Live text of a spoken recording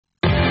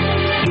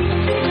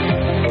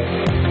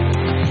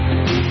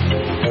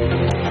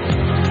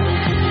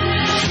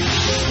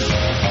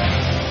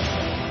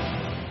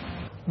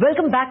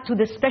Welcome back to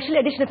this special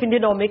edition of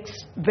Indianomics,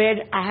 where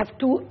I have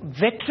two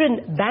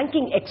veteran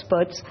banking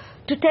experts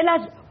to tell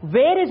us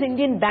where is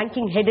Indian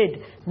banking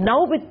headed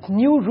now with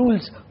new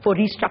rules for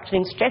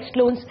restructuring stressed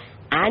loans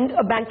and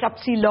a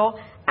bankruptcy law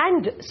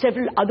and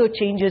several other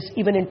changes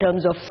even in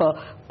terms of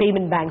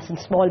payment banks and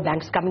small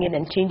banks coming in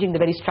and changing the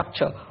very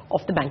structure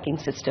of the banking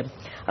system.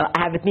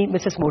 I have with me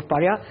Mrs.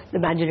 Morparia, the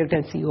Managing Director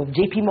and CEO of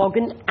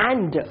JPMorgan,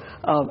 and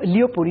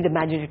Puri, the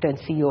Managing Director and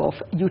CEO of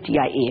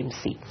UTI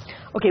AMC.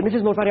 Okay,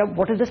 Mrs. Morparia,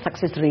 what is the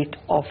success rate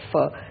of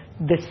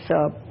this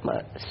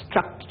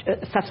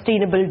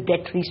sustainable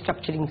debt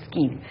restructuring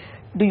scheme?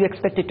 Do you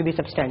expect it to be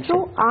substantial?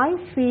 So I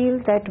feel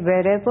that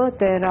wherever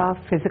there are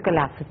physical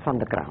assets on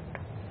the ground,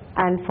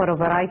 and for a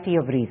variety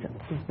of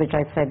reasons, which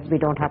I said we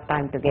don't have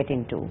time to get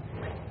into,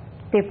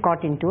 they've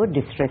got into a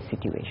distressed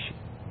situation.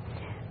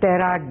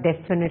 There are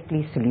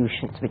definitely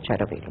solutions which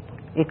are available.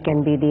 It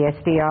can be the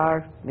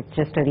SDR, with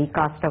just a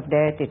recast of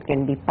debt. It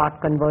can be part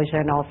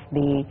conversion of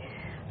the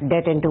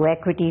debt into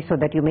equity so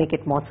that you make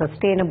it more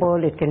sustainable.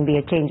 It can be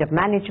a change of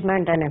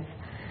management, and if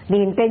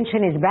the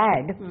intention is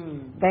bad,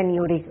 then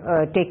you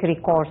take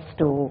recourse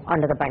to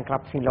under the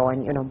bankruptcy law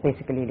and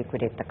basically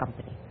liquidate the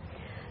company.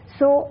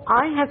 So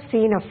I have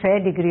seen a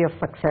fair degree of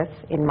success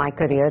in my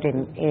career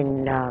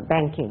in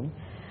banking.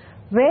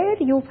 Where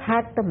you've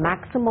had the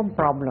maximum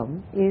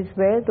problem is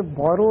where the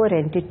borrower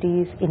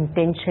entity's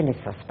intention is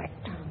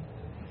suspect.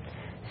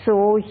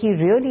 So he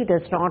really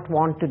does not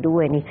want to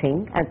do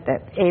anything.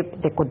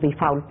 There could be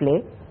foul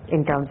play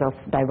in terms of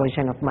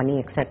diversion of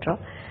money, etc.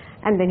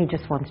 And then he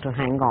just wants to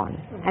hang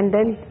on. And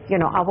then,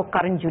 our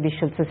current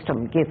judicial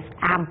system gives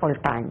ample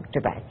time to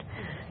that.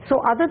 So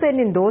other than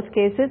in those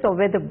cases or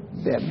where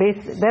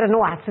there are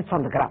no assets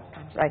on the ground,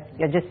 right?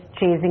 You're just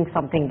chasing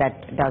something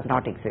that does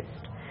not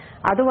exist.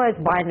 Otherwise,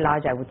 by and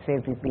large, I would say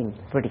we've been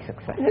pretty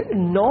successful.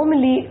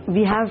 Normally,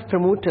 we have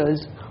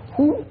promoters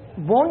who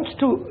want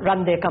to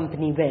run their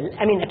company well,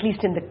 I mean, at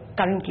least in the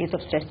current case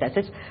of stressed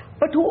assets,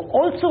 but who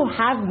also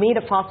have made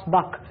a fast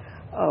buck.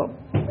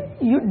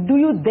 Do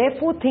you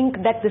therefore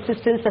think that this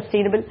is still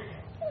sustainable?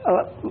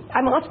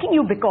 I'm asking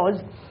you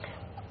because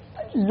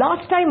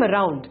last time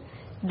around,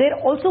 there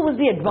also was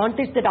the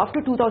advantage that after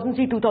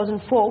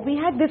 2003-2004, we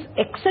had this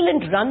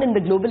excellent run in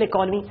the global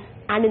economy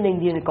and in the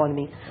Indian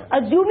economy.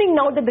 Assuming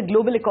now that the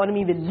global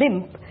economy will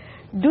limp,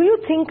 do you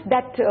think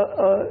that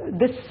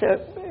this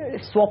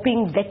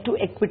swapping debt to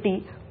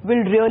equity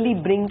will really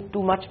bring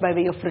too much by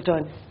way of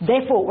return?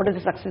 Therefore, what is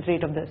the success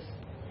rate of this?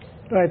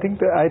 I think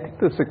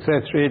the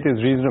success rate is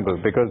reasonable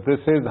because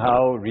this is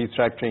how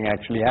restructuring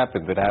actually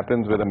happens. It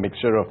happens with a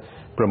mixture of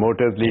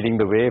promoters leading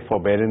the way,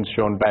 forbearance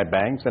shown by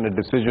banks, and a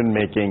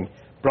decision-making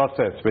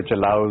process which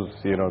allows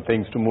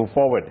things to move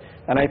forward.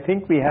 And I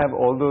think we have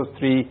all those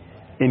three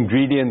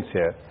ingredients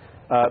here.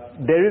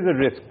 There is a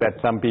risk that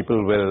some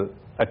people will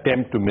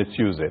attempt to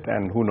misuse it,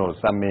 and who knows,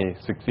 some may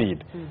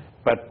succeed.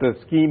 But the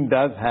scheme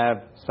does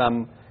have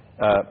some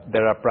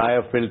there are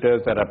prior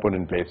filters that are put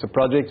in place. So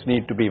projects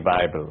need to be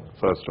viable,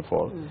 first of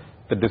all.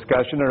 The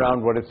discussion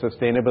around what is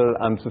sustainable,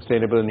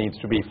 unsustainable needs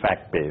to be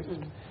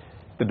fact-based.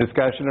 The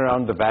discussion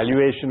around the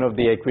valuation of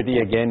the equity,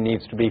 again,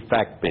 needs to be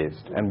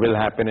fact-based and will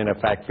happen in a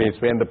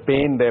fact-based way. And the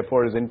pain,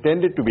 therefore, is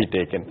intended to be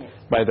taken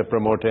by the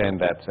promoter in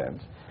that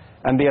sense.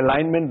 And the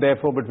alignment,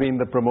 therefore, between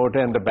the promoter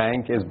and the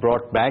bank is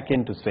brought back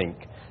into sync.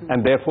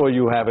 And therefore,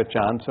 you have a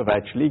chance of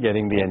actually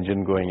getting the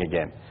engine going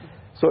again.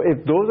 So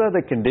if those are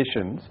the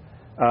conditions,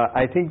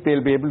 I think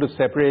they'll be able to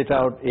separate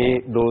out,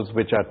 those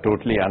which are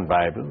totally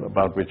unviable,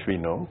 about which we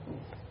know.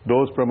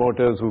 Those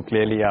promoters who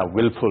clearly are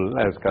willful,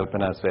 as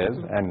Kalpana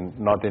says, and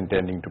not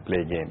intending to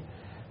play game.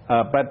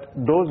 But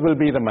those will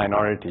be the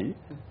minority.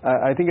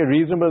 I think a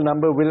reasonable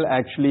number will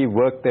actually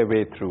work their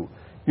way through.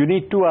 You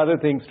need two other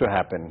things to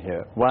happen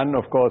here. One,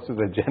 of course, is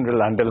a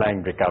general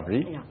underlying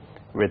recovery,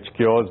 which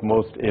cures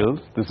most ills.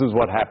 This is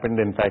what happened,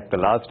 in fact, the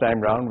last time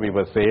round. We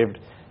were saved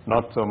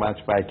not so much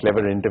by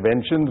clever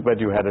interventions, but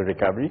you had a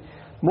recovery.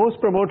 Most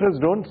promoters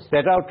don't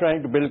set out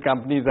trying to build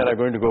companies that are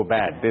going to go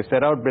bad. They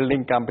set out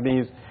building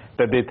companies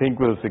that they think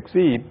will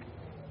succeed.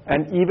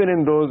 And even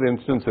in those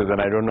instances,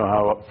 and I don't know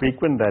how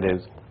frequent that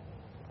is,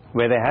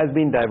 where there has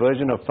been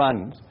diversion of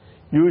funds,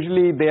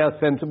 usually they are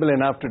sensible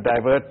enough to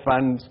divert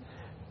funds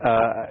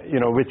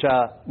which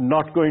are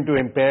not going to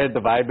impair the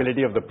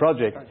viability of the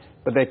project,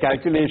 but their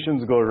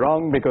calculations go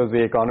wrong because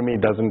the economy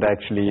doesn't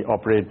actually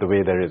operate the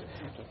way there is.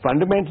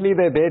 Fundamentally,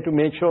 they're there to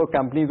make sure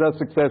companies are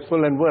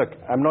successful and work.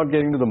 I'm not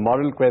getting to the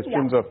moral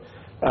questions of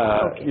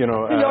so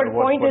your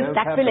point is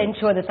that will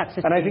ensure the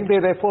success. And I think they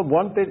therefore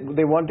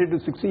wanted to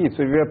succeed.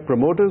 So if you have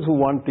promoters who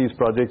want these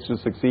projects to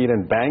succeed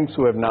and banks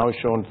who have now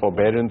shown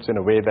forbearance in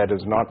a way that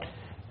is not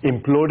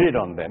imploded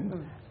on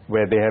them,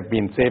 where they have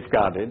been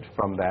safeguarded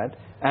from that,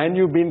 and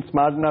you've been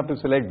smart enough to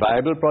select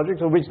viable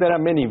projects, of which there are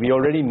many. We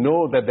already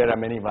know that there are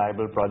many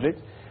viable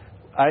projects.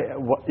 I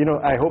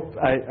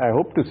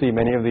hope to see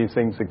many of these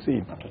things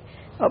succeed. Okay.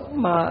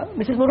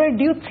 Mrs. Morparia,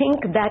 do you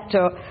think that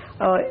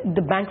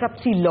the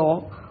bankruptcy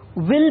law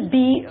will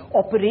be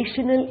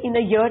operational in a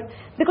year?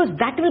 Because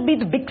that will be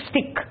the big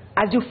stick,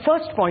 as you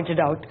first pointed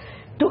out,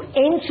 to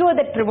ensure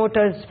that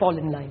promoters fall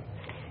in line?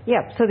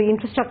 Yeah, so the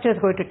infrastructure is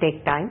going to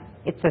take time.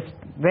 It's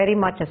very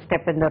much a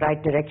step in the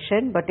right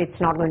direction, but it's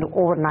not going to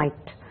overnight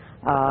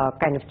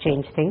kind of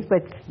change things,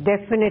 but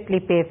definitely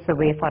paves the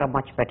way for a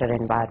much better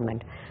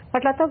environment.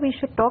 But Latha, we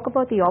should talk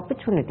about the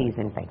opportunities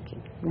in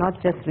banking, not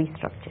just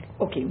restructuring.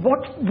 Okay,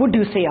 what would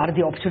you say are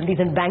the opportunities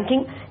in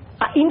banking?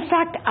 In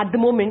fact, at the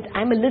moment,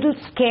 I'm a little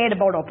scared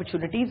about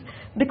opportunities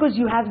because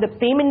you have the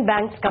payment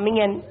banks coming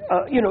and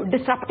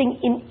disrupting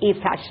in a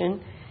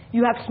fashion.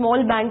 You have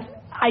small banks,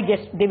 I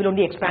guess they will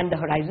only expand the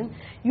horizon.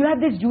 You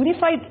have this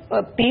unified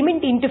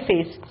payment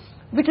interface,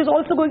 which is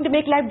also going to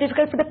make life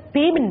difficult for the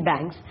payment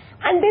banks.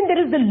 And then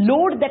there is the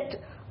load that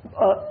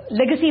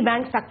legacy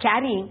banks are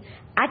carrying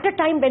at a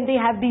time when they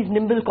have these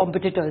nimble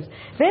competitors.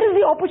 Where is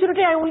the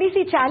opportunity? I only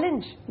see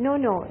challenge. No.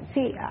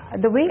 See,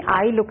 the way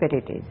I look at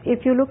it is,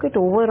 if you look at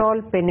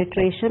overall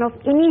penetration of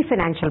any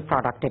financial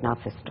product in our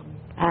system,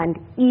 and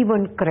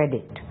even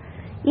credit,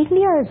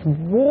 India is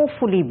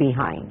woefully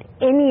behind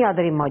any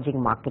other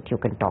emerging market you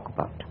can talk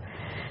about.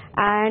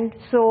 And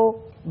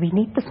so we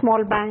need the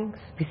small banks,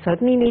 we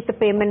certainly need the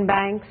payment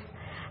banks,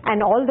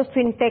 and all the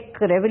fintech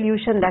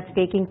revolution that's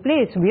taking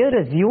place, we are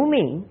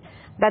assuming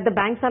that the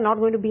banks are not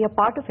going to be a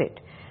part of it.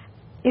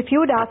 If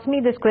you'd asked me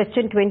this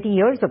question 20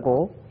 years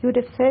ago, you'd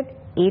have said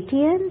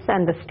ATMs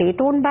and the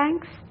state-owned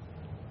banks.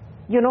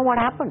 You know what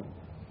happened?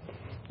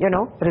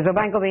 Reserve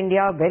Bank of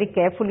India very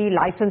carefully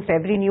licensed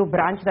every new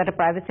branch that a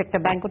private sector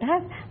bank would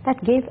have.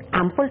 That gave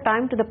ample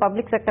time to the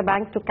public sector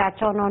banks to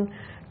catch on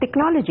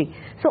technology.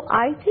 So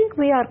I think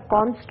we are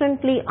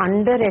constantly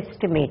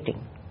underestimating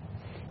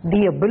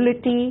the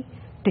ability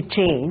to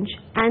change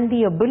and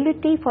the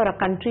ability for a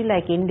country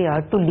like India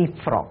to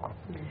leapfrog.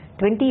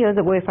 20 years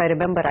ago, if I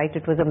remember right,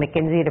 it was a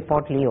McKinsey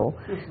report, Leo,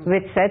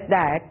 which said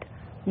that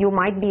you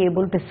might be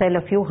able to sell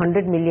a few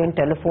 100 million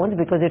telephones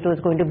because it was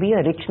going to be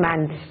a rich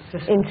man's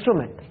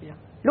instrument. Yeah.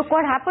 Look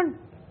what happened.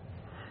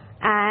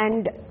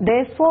 And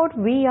therefore,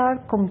 we are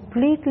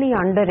completely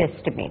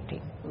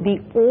underestimating the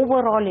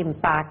overall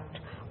impact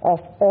of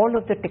all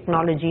of the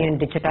technology and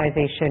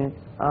digitization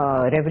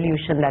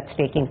revolution that's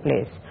taking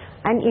place.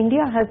 And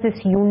India has this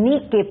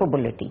unique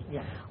capability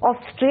of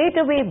straight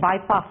away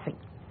bypassing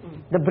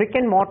the brick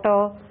and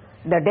mortar,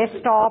 the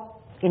desktop,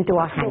 into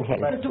our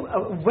handheld. So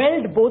to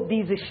weld both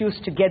these issues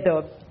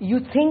together, you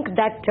think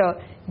that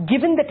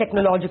given the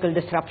technological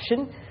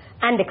disruption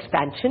and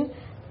expansion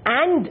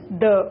and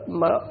the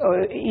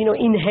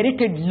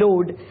inherited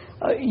load,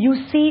 you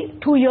see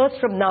 2 years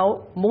from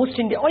now, most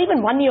India, or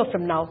even 1 year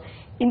from now,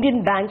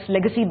 Indian banks,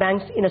 legacy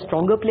banks in a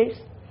stronger place?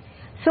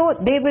 So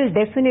they will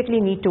definitely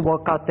need to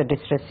work out the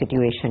distress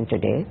situation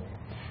today.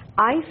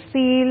 I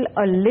feel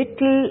a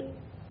little,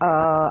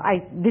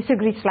 I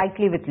disagree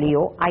slightly with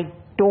Leo. I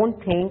don't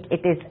think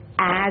it is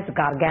as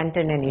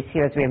gargantuan an issue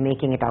as we are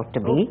making it out to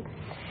be.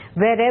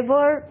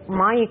 Wherever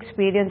my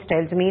experience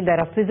tells me there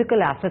are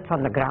physical assets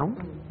on the ground,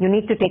 you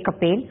need to take a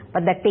pain,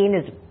 but that pain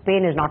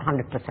is not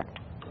 100%.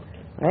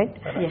 Right?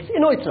 Yes,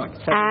 no, it's not.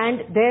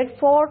 And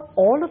therefore,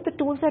 all of the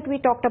tools that we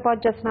talked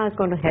about just now is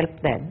going to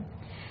help them.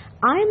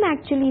 I'm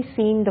actually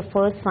seeing the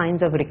first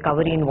signs of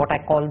recovery in what I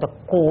call the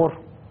core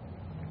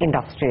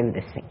industrial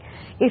thing.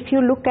 If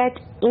you look at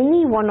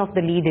any one of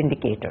the lead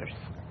indicators,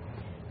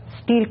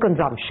 steel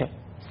consumption,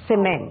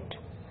 cement,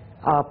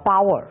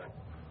 power,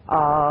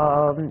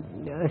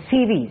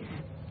 series,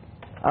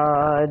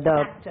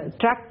 the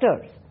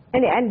tractors,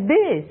 and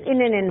this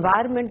in an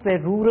environment where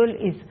rural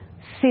is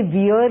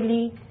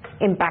severely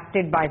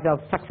impacted by the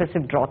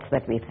successive droughts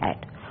that we've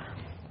had.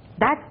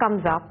 That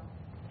comes up.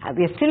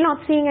 We are still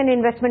not seeing an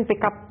investment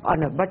pickup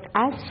on it, but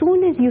as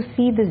soon as you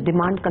see this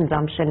demand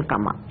consumption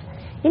come up,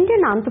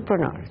 Indian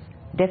entrepreneurs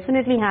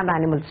definitely have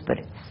animal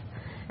spirits,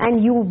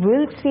 and you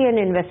will see an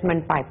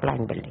investment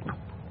pipeline building up.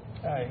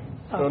 I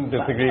don't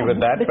disagree with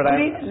that, but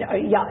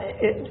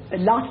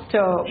last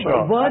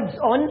words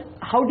on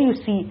how do you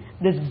see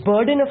this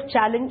burden of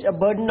challenge, a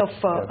burden of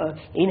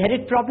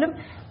inherent problem,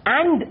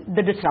 and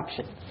the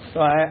disruption?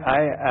 So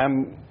I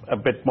am a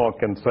bit more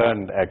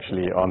concerned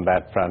actually on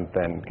that front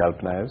than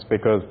Kalpana is,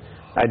 because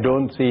I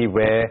don't see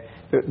where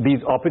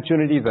these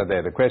opportunities are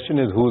there. The question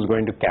is who's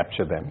going to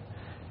capture them.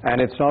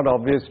 And it's not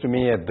obvious to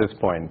me at this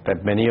point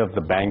that many of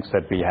the banks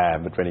that we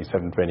have, the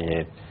 27,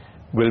 28,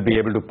 will be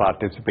able to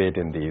participate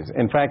in these.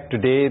 In fact,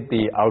 today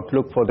the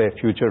outlook for their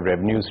future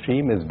revenue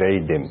stream is very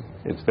dim.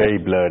 It's very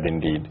blurred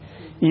indeed.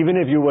 Even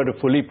if you were to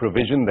fully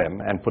provision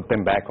them and put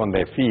them back on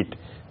their feet,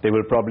 they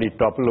will probably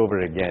topple over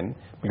again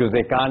because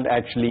they can't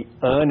actually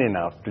earn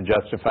enough to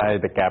justify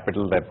the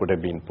capital that would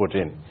have been put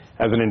in.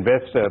 As an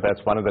investor, that's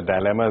one of the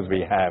dilemmas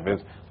we have, is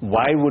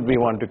why would we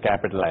want to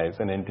capitalize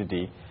an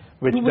entity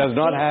which does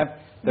not have...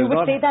 You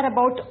would say that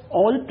about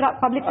all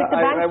public sector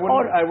banks,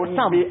 I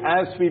wouldn't be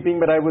as sweeping,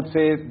 but I would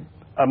say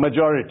a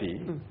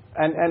majority.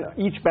 And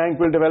each bank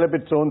will develop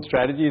its own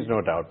strategies, no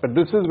doubt. But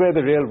this is where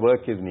the real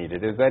work is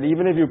needed, is that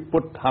even if you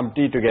put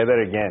Humpty together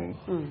again,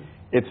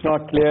 it's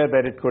not clear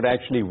that it could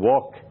actually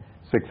walk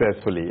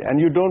successfully. And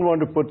you don't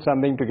want to put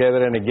something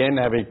together and again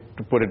having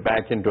to put it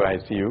back into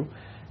ICU.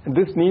 And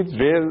this needs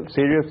real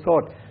serious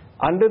thought.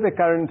 under the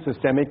current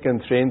systemic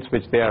constraints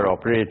which they are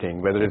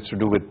operating, whether it's to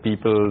do with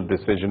people,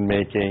 decision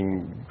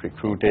making,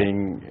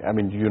 recruiting, I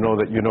mean, you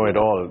know it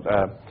all.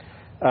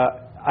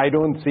 I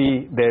don't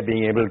see their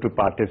being able to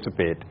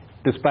participate,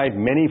 despite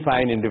many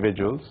fine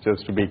individuals.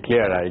 Just to be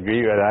clear, I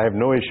agree. I have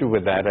no issue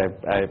with that.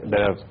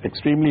 There are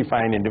extremely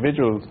fine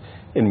individuals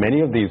in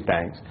many of these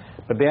banks,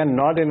 but they are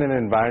not in an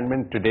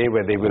environment today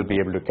where they will be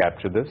able to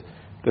capture this.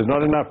 There's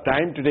not enough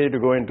time today to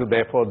go into,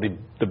 therefore,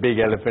 the big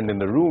elephant in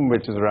the room,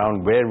 which is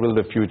around where will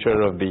the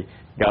future of the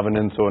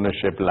governance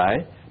ownership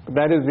lie. But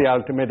that is the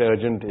ultimate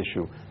urgent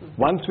issue.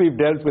 Once we've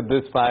dealt with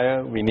this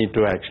fire, we need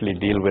to actually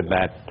deal with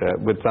that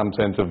with some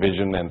sense of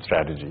vision and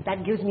strategy.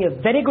 That gives me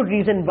a very good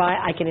reason why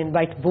I can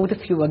invite both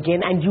of you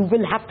again, and you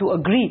will have to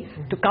agree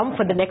to come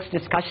for the next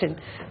discussion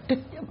to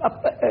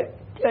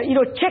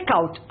check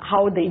out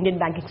how the Indian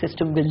banking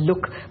system will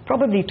look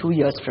probably 2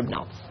 years from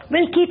now.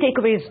 Well, key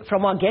takeaways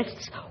from our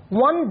guests.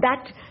 One,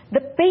 that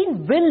the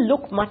pain will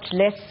look much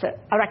less,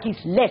 or at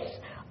least less,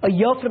 a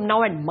year from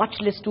now and much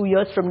less 2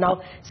 years from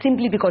now,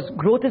 simply because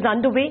growth is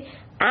underway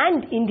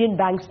and Indian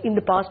banks in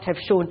the past have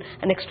shown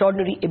an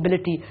extraordinary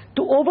ability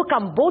to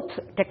overcome both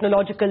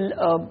technological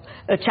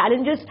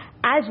challenges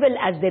as well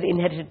as their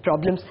inherited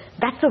problems.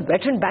 That's a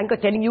veteran banker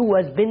telling you who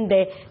has been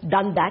there,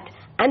 done that.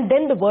 And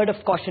then the word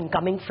of caution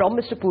coming from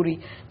Mr.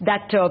 Puri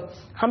that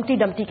Humpty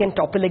Dumpty can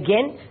topple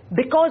again,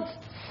 because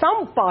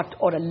some part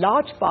or a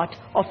large part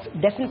of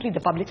definitely the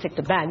public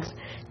sector banks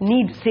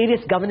need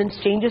serious governance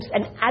changes,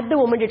 and at the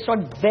moment it's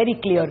not very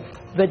clear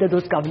whether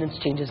those governance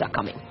changes are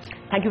coming.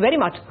 Thank you very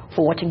much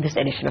for watching this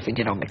edition of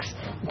Indianomics.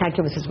 Thank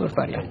you, Mrs.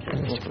 Morparia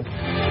and Mr.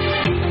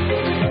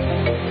 Puri.